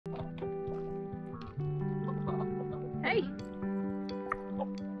Hey.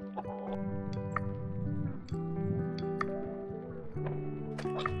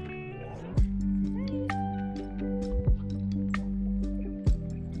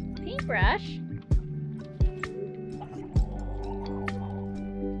 Paintbrush.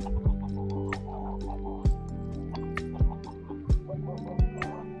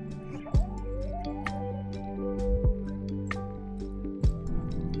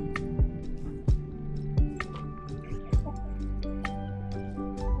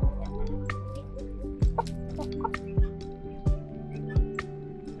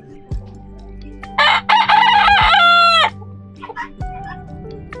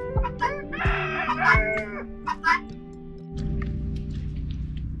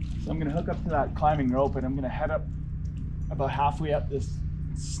 So I'm gonna hook up to that climbing rope and I'm gonna head up about halfway up this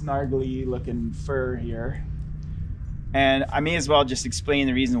snargly looking fir here. And I may as well just explain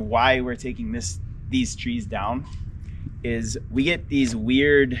the reason why we're taking these trees down. Is we get these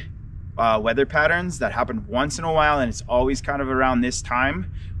weird weather patterns that happen once in a while, and it's always kind of around this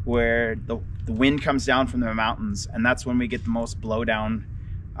time where the wind comes down from the mountains, and that's when we get the most blowdown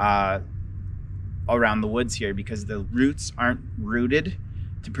around the woods here, because the roots aren't rooted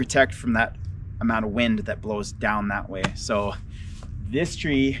to protect from that amount of wind that blows down that way. So this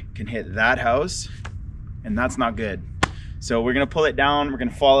tree can hit that house, and that's not good. So we're gonna pull it down, we're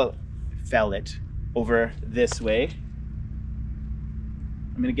gonna fell it over this way.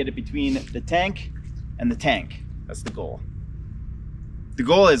 I'm gonna get it between the tank and the tank. That's the goal. The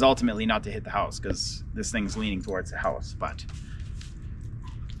goal is ultimately not to hit the house, because this thing's leaning towards the house, but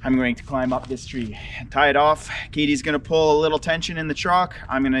I'm going to climb up this tree and tie it off. Katie's gonna pull a little tension in the truck.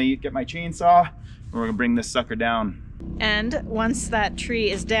 I'm gonna get my chainsaw, and we're gonna bring this sucker down. And once that tree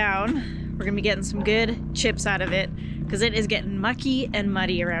is down, we're gonna be getting some good chips out of it, because it is getting mucky and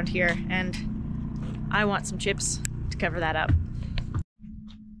muddy around here, and I want some chips to cover that up.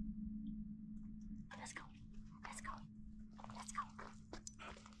 Let's go. Let's go. Let's go.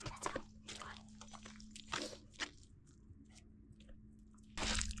 Let's go.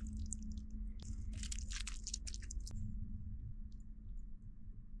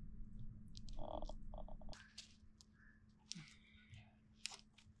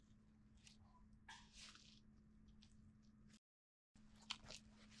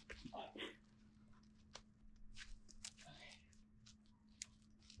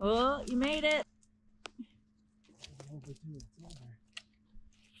 Oh, you made it.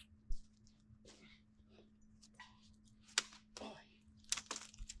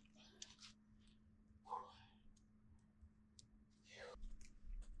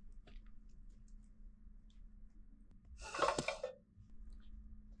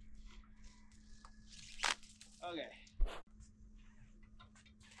 Okay.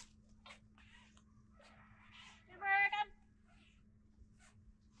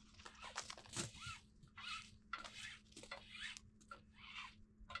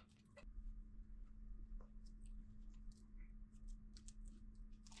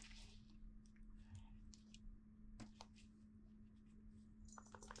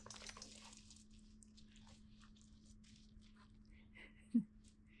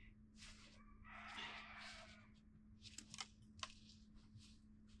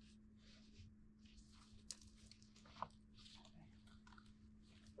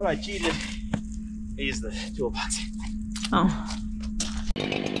 Oh, I cheated. I used the toolbox. Oh.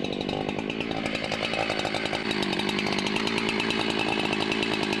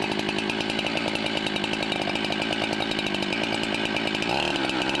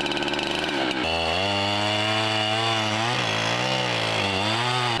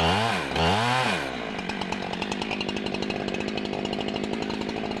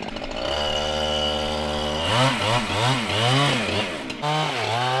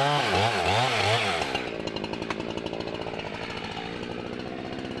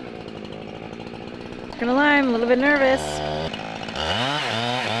 Gonna lie, I'm a little bit nervous.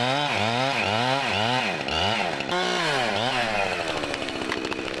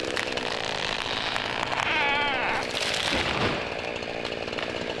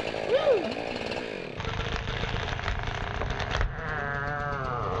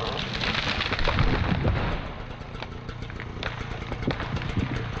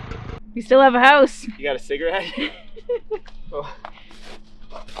 We still have a house. You got a cigarette? Oh.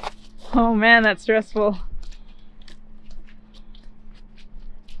 Oh man, that's stressful.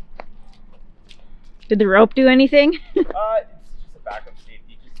 Did the rope do anything? It's just a backup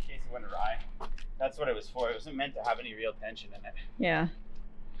safety, just in case it went awry. That's what it was for. It wasn't meant to have any real tension in it. Yeah.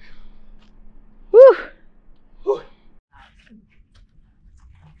 Whew.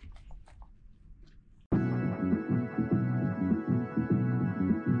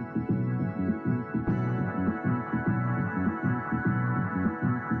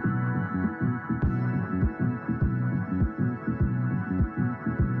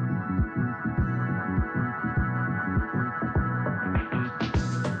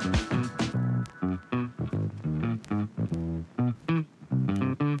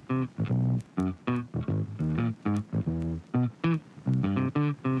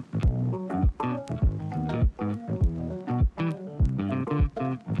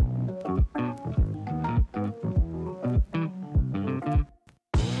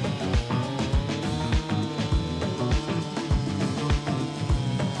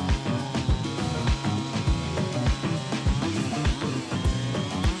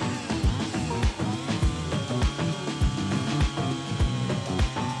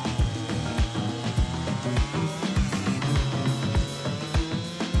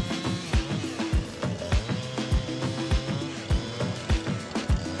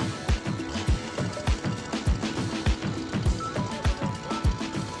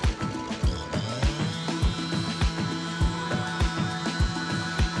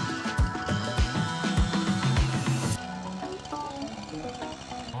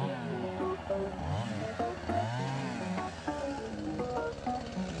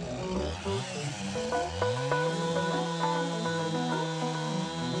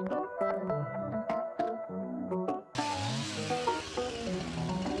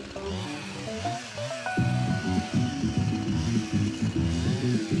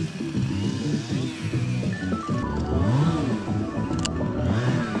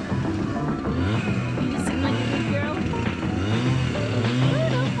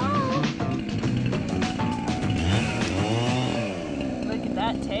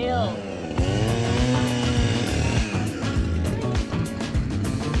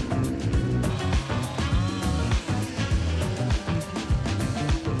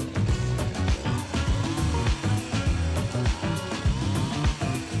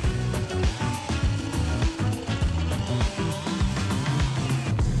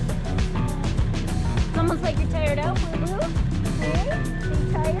 Sounds like you're tired out, Boo Boo. Hey? Are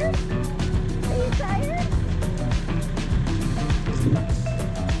you tired? Are you tired?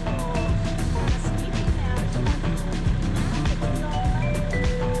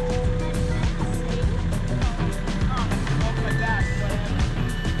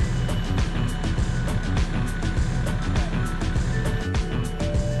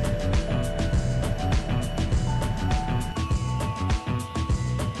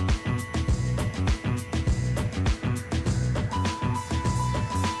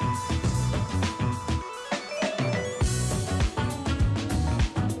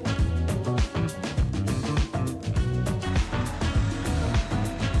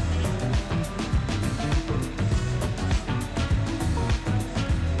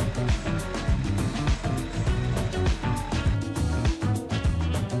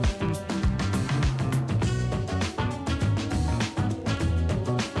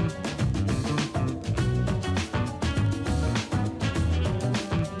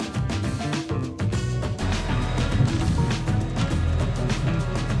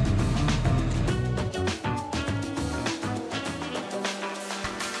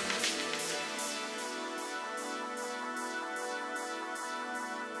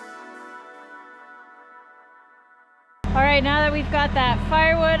 All right, now that we've got that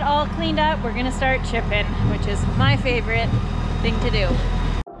firewood all cleaned up, we're gonna start chipping, which is my favorite thing to do.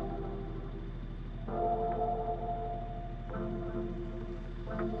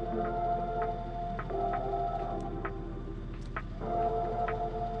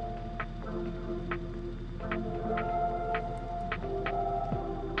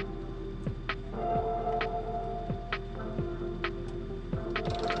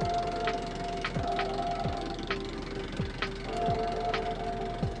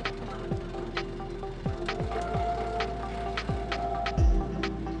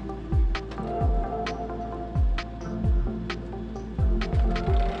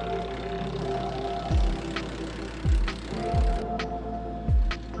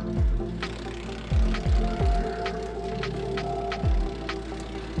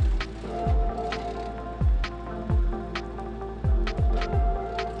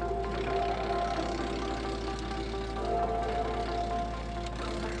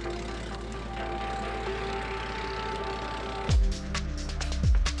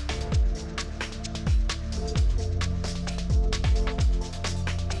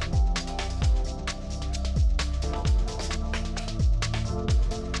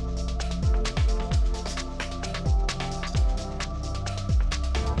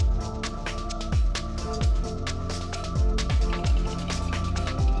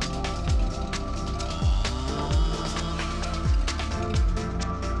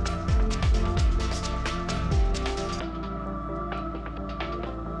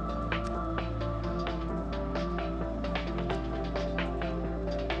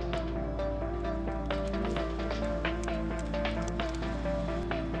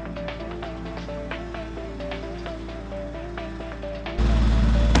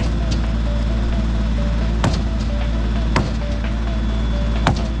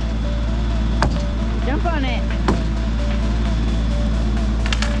 Jump on it.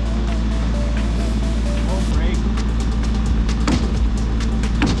 Oh, break.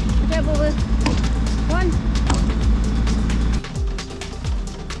 Good job, Boo Boo. One.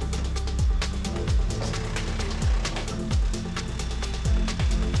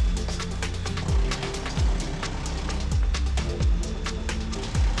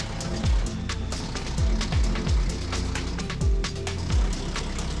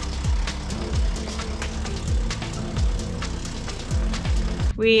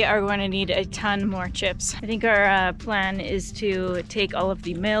 We are going to need a ton more chips. I think our plan is to take all of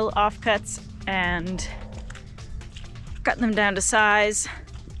the mill offcuts and cut them down to size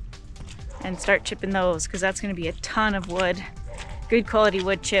and start chipping those, because that's going to be a ton of wood, good quality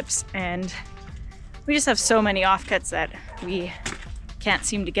wood chips, and we just have so many offcuts that we can't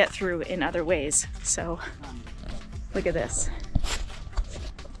seem to get through in other ways. So look at this.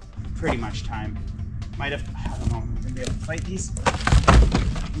 Pretty much time. Might have, I don't know, I'm gonna be able to fight these.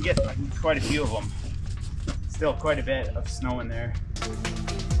 I can get quite a few of them. Still quite a bit of snow in there.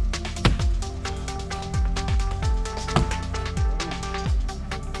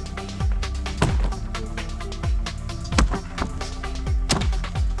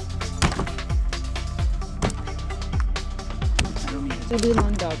 Baby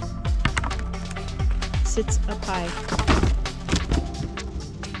long dog sits up high.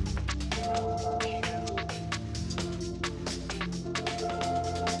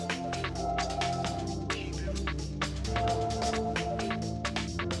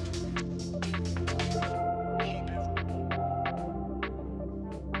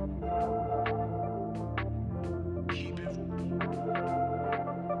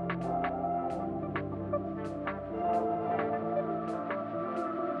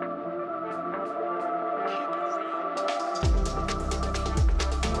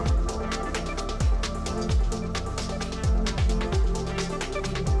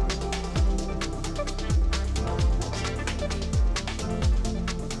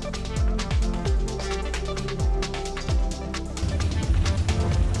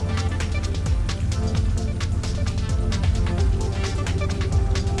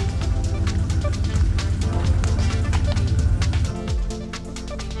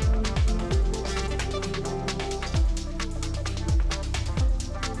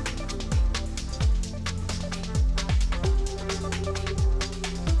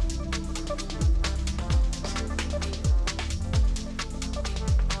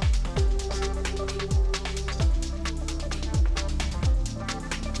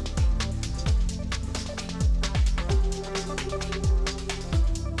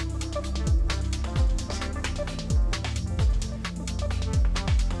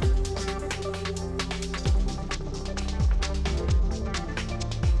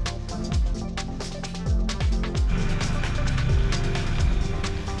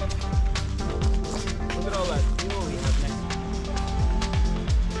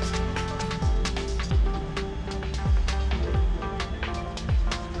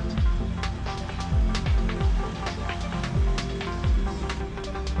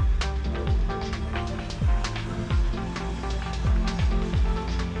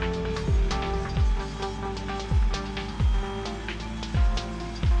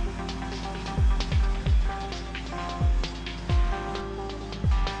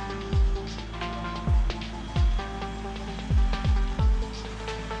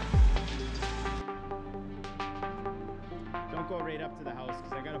 right up to the house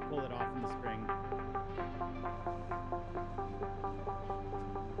because I gotta pull it off in the spring.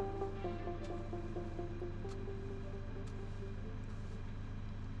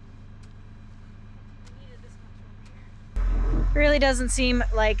 Really doesn't seem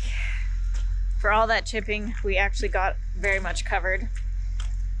like for all that chipping we actually got very much covered,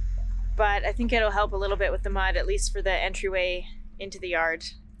 but I think it'll help a little bit with the mud, at least for the entryway into the yard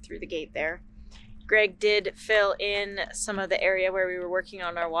through the gate there. Greg did fill in some of the area where we were working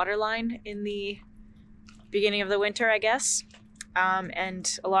on our water line in the beginning of the winter, I guess,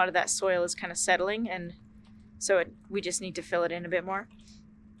 and a lot of that soil is kind of settling, and so we just need to fill it in a bit more.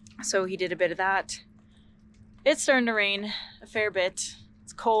 So he did a bit of that. It's starting to rain a fair bit.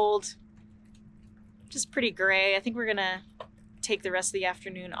 It's cold, just pretty gray. I think we're gonna take the rest of the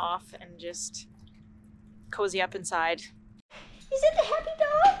afternoon off and just cozy up inside. Is that the happy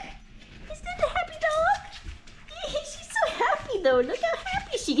dog? Is that the happy dog? She's so happy though. Look how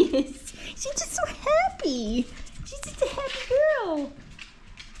happy she is. She's just so happy. She's just a happy girl.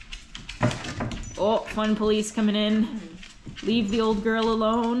 Oh, fun police coming in. Leave the old girl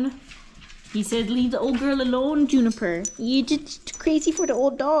alone. He said, leave the old girl alone, Juniper. You're just crazy for the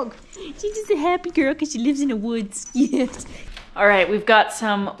old dog. She's just a happy girl because she lives in the woods. Yes. All right, we've got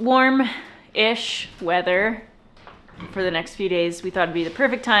some warm-ish weather for the next few days. We thought it'd be the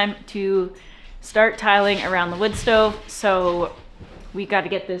perfect time to start tiling around the wood stove. So we got to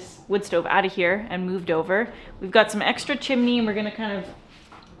get this wood stove out of here and moved over. We've got some extra chimney and we're gonna kind of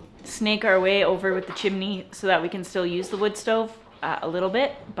snake our way over with the chimney so that we can still use the wood stove a little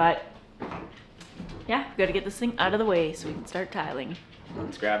bit, but yeah, we gotta get this thing out of the way so we can start tiling.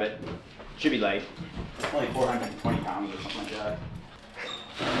 Let's grab it. Should be light. Only 420 pounds or something like that.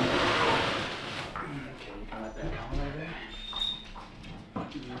 Okay, you can let that go a little bit.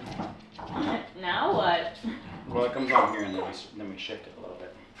 Now what? Well, it comes on here and then we shift it a little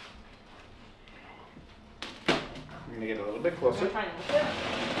bit. I'm gonna get a little bit closer.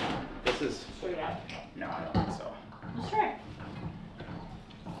 This is... Straight out. No, I don't think so. Let's try.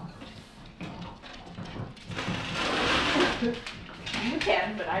 You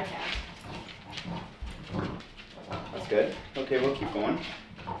can, but I can't. That's good. Okay, we'll keep going.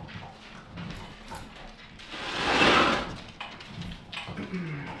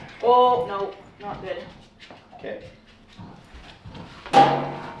 Oh, no, not good. Okay.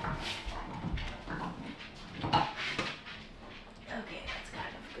 Okay, that's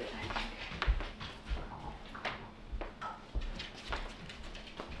kind of good.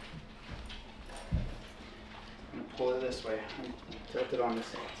 I'm gonna pull it this way. Tilt it on this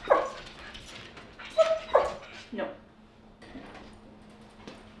side. No. Do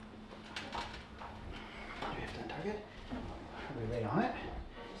we have to untug it? Are we right on it?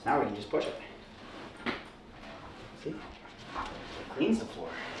 Now we can just push it. See? It cleans the floor.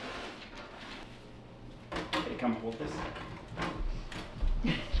 Okay, come hold this.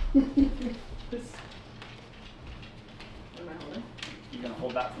 This. What am I holding? You're gonna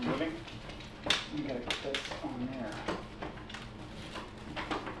hold that from moving? You gotta put this on there.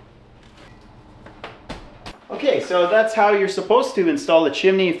 Okay, so that's how you're supposed to install a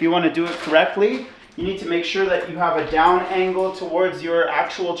chimney if you want to do it correctly. You need to make sure that you have a down angle towards your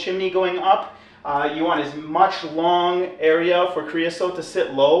actual chimney going up. You want as much long area for creosote to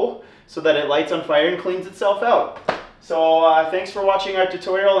sit low so that it lights on fire and cleans itself out. So thanks for watching our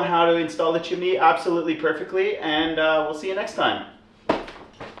tutorial on how to install the chimney absolutely perfectly, and we'll see you next time.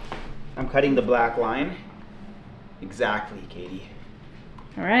 I'm cutting the black line. Exactly, Katie.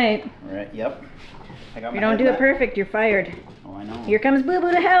 All right. All right, yep. I got If you my don't do head it perfect, you're fired. Oh, I know. Here comes Boo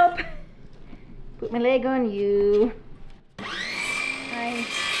Boo to help. Put my leg on you. Hi.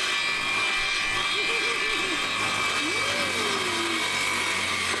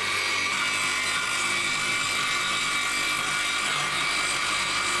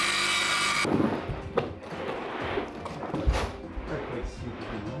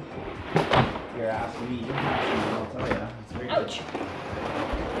 You're asking me, I'll tell you. It's very Ouch. good.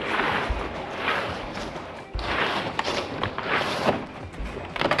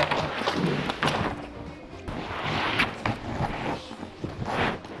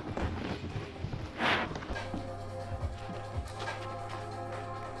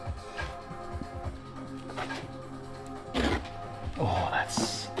 Oh,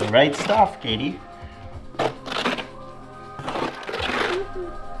 that's the right stuff, Katie.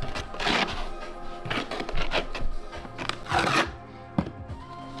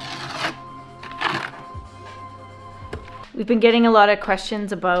 We've been getting a lot of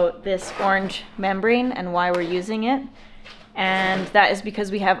questions about this orange membrane and why we're using it. And that is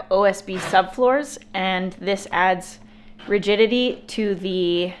because we have OSB subfloors, and this adds rigidity to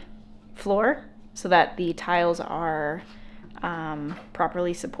the floor so that the tiles are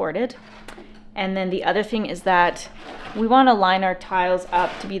properly supported. And then the other thing is that we want to line our tiles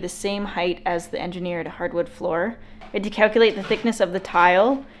up to be the same height as the engineered hardwood floor. We had to calculate the thickness of the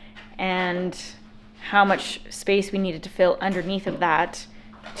tile and how much space we needed to fill underneath of that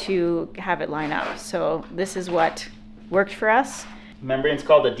to have it line up. So this is what worked for us. Membrane is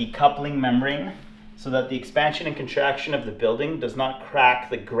called a decoupling membrane, so that the expansion and contraction of the building does not crack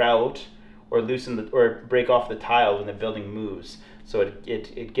the grout or loosen or break off the tile when the building moves. So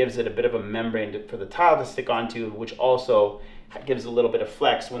it gives it a bit of a membrane for the tile to stick onto, which also gives a little bit of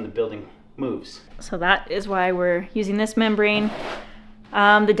flex when the building moves. So that is why we're using this membrane.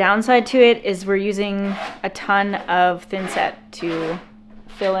 The downside to it is we're using a ton of thin set to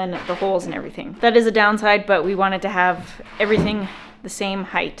fill in the holes and everything. That is a downside, but we wanted to have everything the same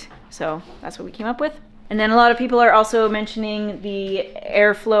height. So that's what we came up with. And then a lot of people are also mentioning the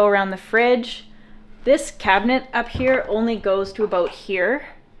airflow around the fridge. This cabinet up here only goes to about here.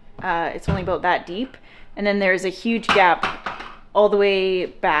 It's only about that deep. And then there's a huge gap all the way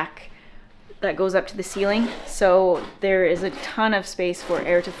back that goes up to the ceiling. So there is a ton of space for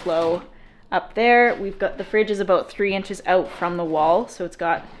air to flow up there. We've got, the fridge is about 3 inches out from the wall, so it's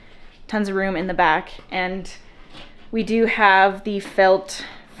got tons of room in the back. And we do have the felt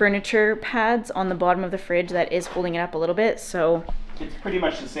furniture pads on the bottom of the fridge that is holding it up a little bit, so it's pretty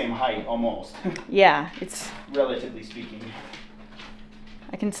much the same height, almost. Yeah, it's relatively speaking.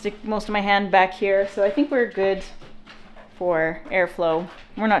 I can stick most of my hand back here, so I think we're good for airflow.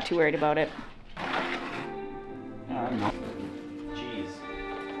 We're not too worried about it. Jeez.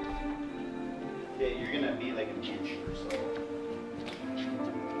 Yeah, you're gonna be like an inch or so.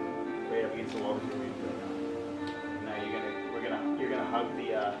 Right up against the wall here. Now you're gonna hug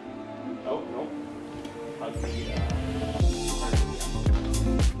the oh no. Hug the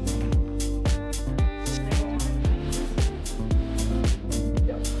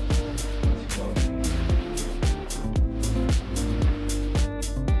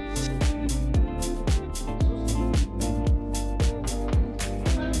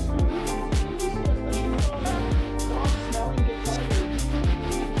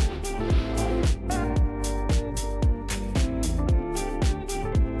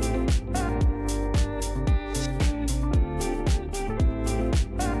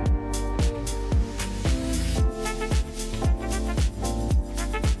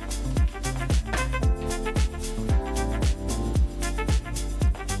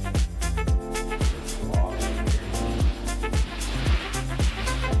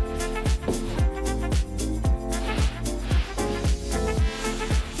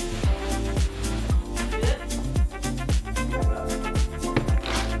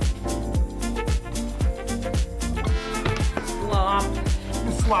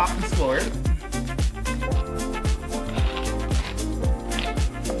slop the floor.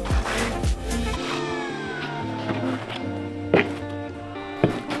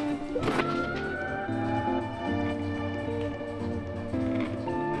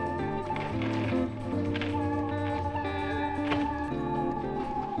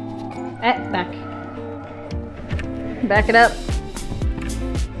 Back. Back it up.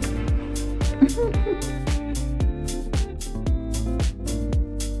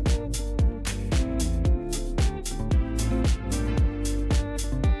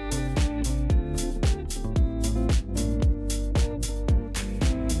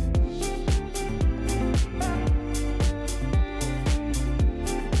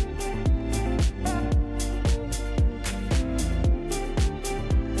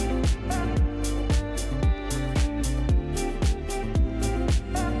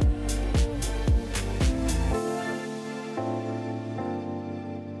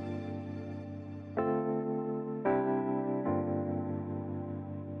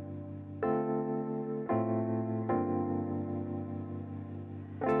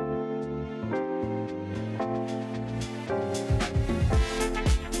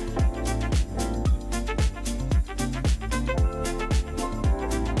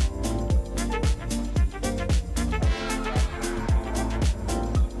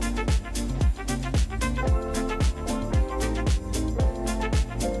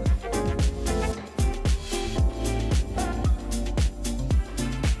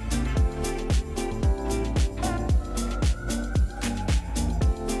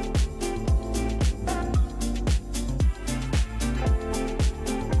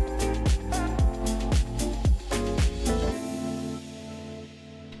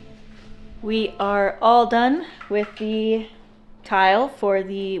 We are all done with the tile for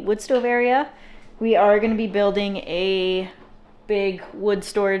the wood stove area. We are going to be building a big wood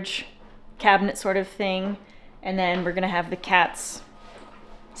storage cabinet sort of thing, and then we're going to have the cat's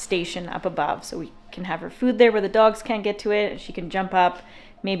station up above so we can have her food there where the dogs can't get to it. She can jump up.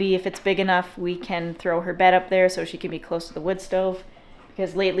 Maybe if it's big enough, we can throw her bed up there so she can be close to the wood stove,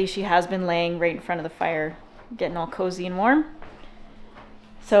 because lately she has been laying right in front of the fire, getting all cozy and warm.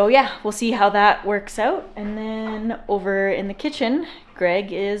 So yeah, we'll see how that works out. And then over in the kitchen,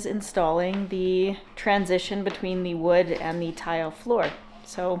 Greg is installing the transition between the wood and the tile floor.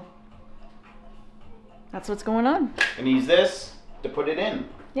 So that's what's going on. And use this to put it in.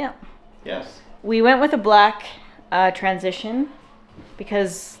 Yeah. Yes. We went with a black transition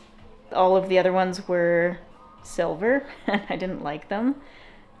because all of the other ones were silver and I didn't like them.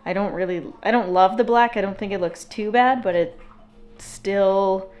 I don't love the black. I don't think it looks too bad, but it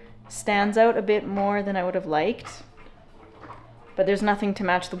still stands out a bit more than I would have liked. But there's nothing to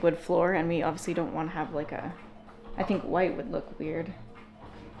match the wood floor, and we obviously don't want to have like a, I think white would look weird.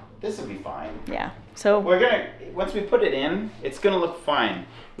 This will be fine. Yeah. So We're gonna, once we put it in, it's gonna look fine.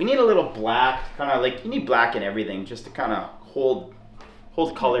 We need a little black, kind of like, you need black in everything just to kind of hold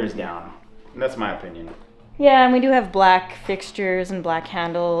colors down. And that's my opinion. yeah, and we do have black fixtures and black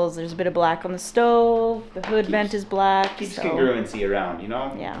handles. There's a bit of black on the stove. The hood vent is black. Keeps so congruency around, you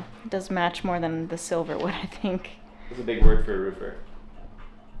know? yeah, it does match more than the silver would, I think. That's a big word for a roofer.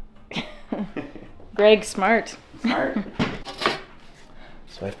 Greg's smart. Smart.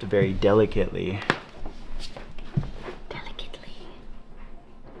 So I have to very delicately.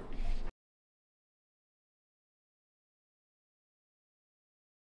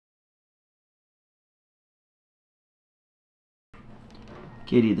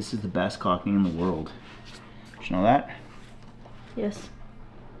 Katie, this is the best caulking in the world. Did you know that? Yes.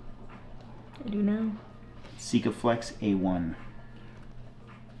 I do know. Sikaflex A1.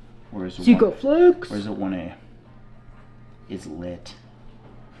 Where's it? Sikaflex. Where's it 1A? It's lit,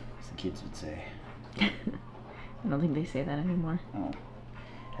 as the kids would say. I don't think they say that anymore. Oh,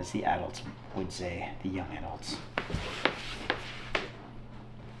 as the adults would say, the young adults.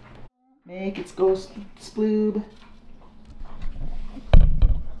 Make its ghost sploob.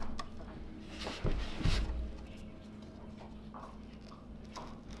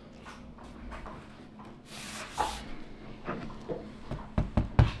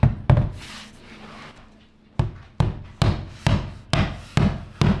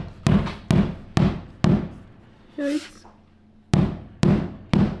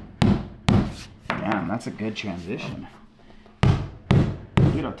 Damn, that's a good transition.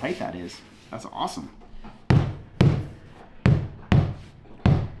 Look at how tight that is. That's awesome.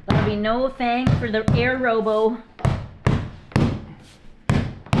 There'll be no thing for the air robo.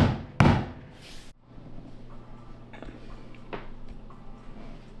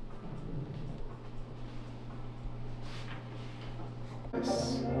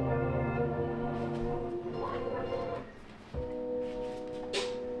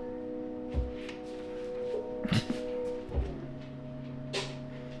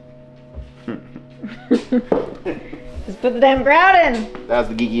 Just put the damn grout in. That was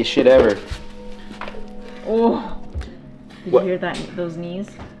the geekiest shit ever. Oh, did What? you hear that? Those knees.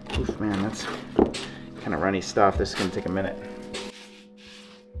 Oof, man, that's kind of runny stuff. This is gonna take a minute.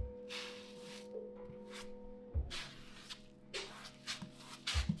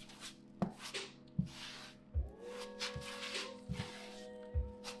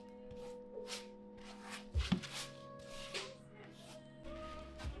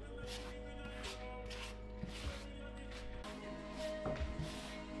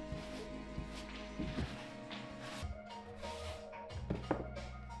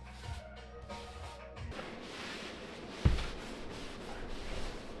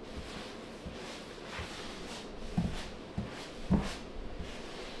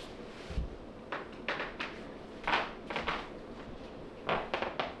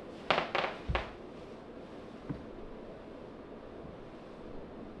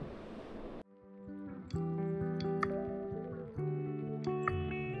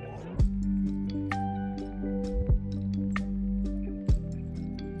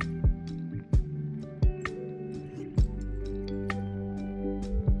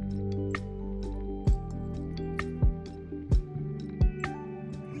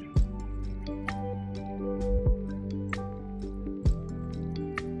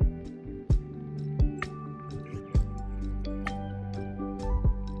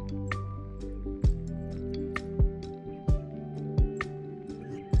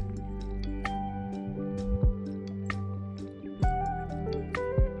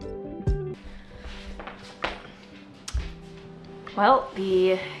 Well,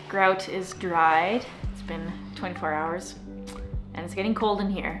 the grout is dried. It's been 24 hours and it's getting cold in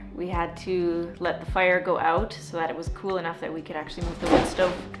here. We had to let the fire go out so that it was cool enough that we could actually move the wood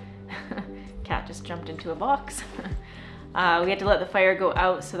stove. Cat just jumped into a box. We had to let the fire go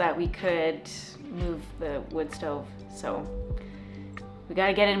out so that we could move the wood stove. So we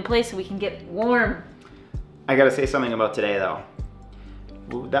gotta get it in place so we can get warm. I gotta say something about today though.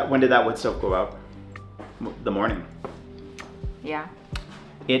 When did that wood stove go out? The morning. Yeah.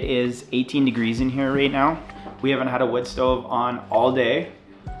 It is 18 degrees in here right now. We haven't had a wood stove on all day.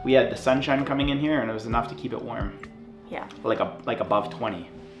 We had the sunshine coming in here and it was enough to keep it warm. Yeah. Like above 20.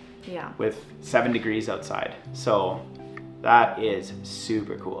 Yeah. With 7 degrees outside. So that is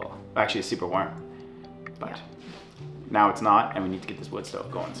super cool. Actually, it's super warm. But yeah. Now it's not, and we need to get this wood stove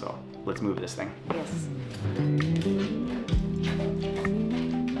going. So let's move this thing. Yes.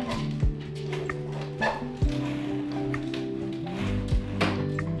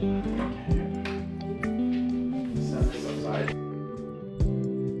 Set this aside.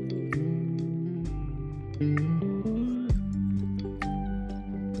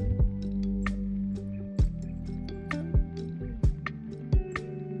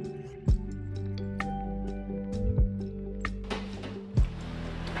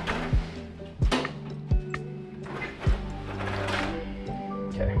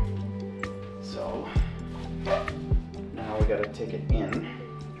 Okay, so now we gotta take it in.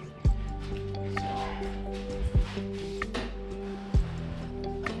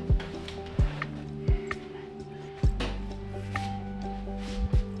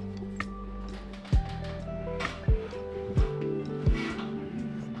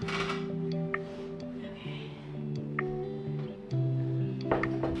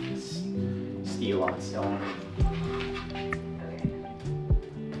 Steel on stone.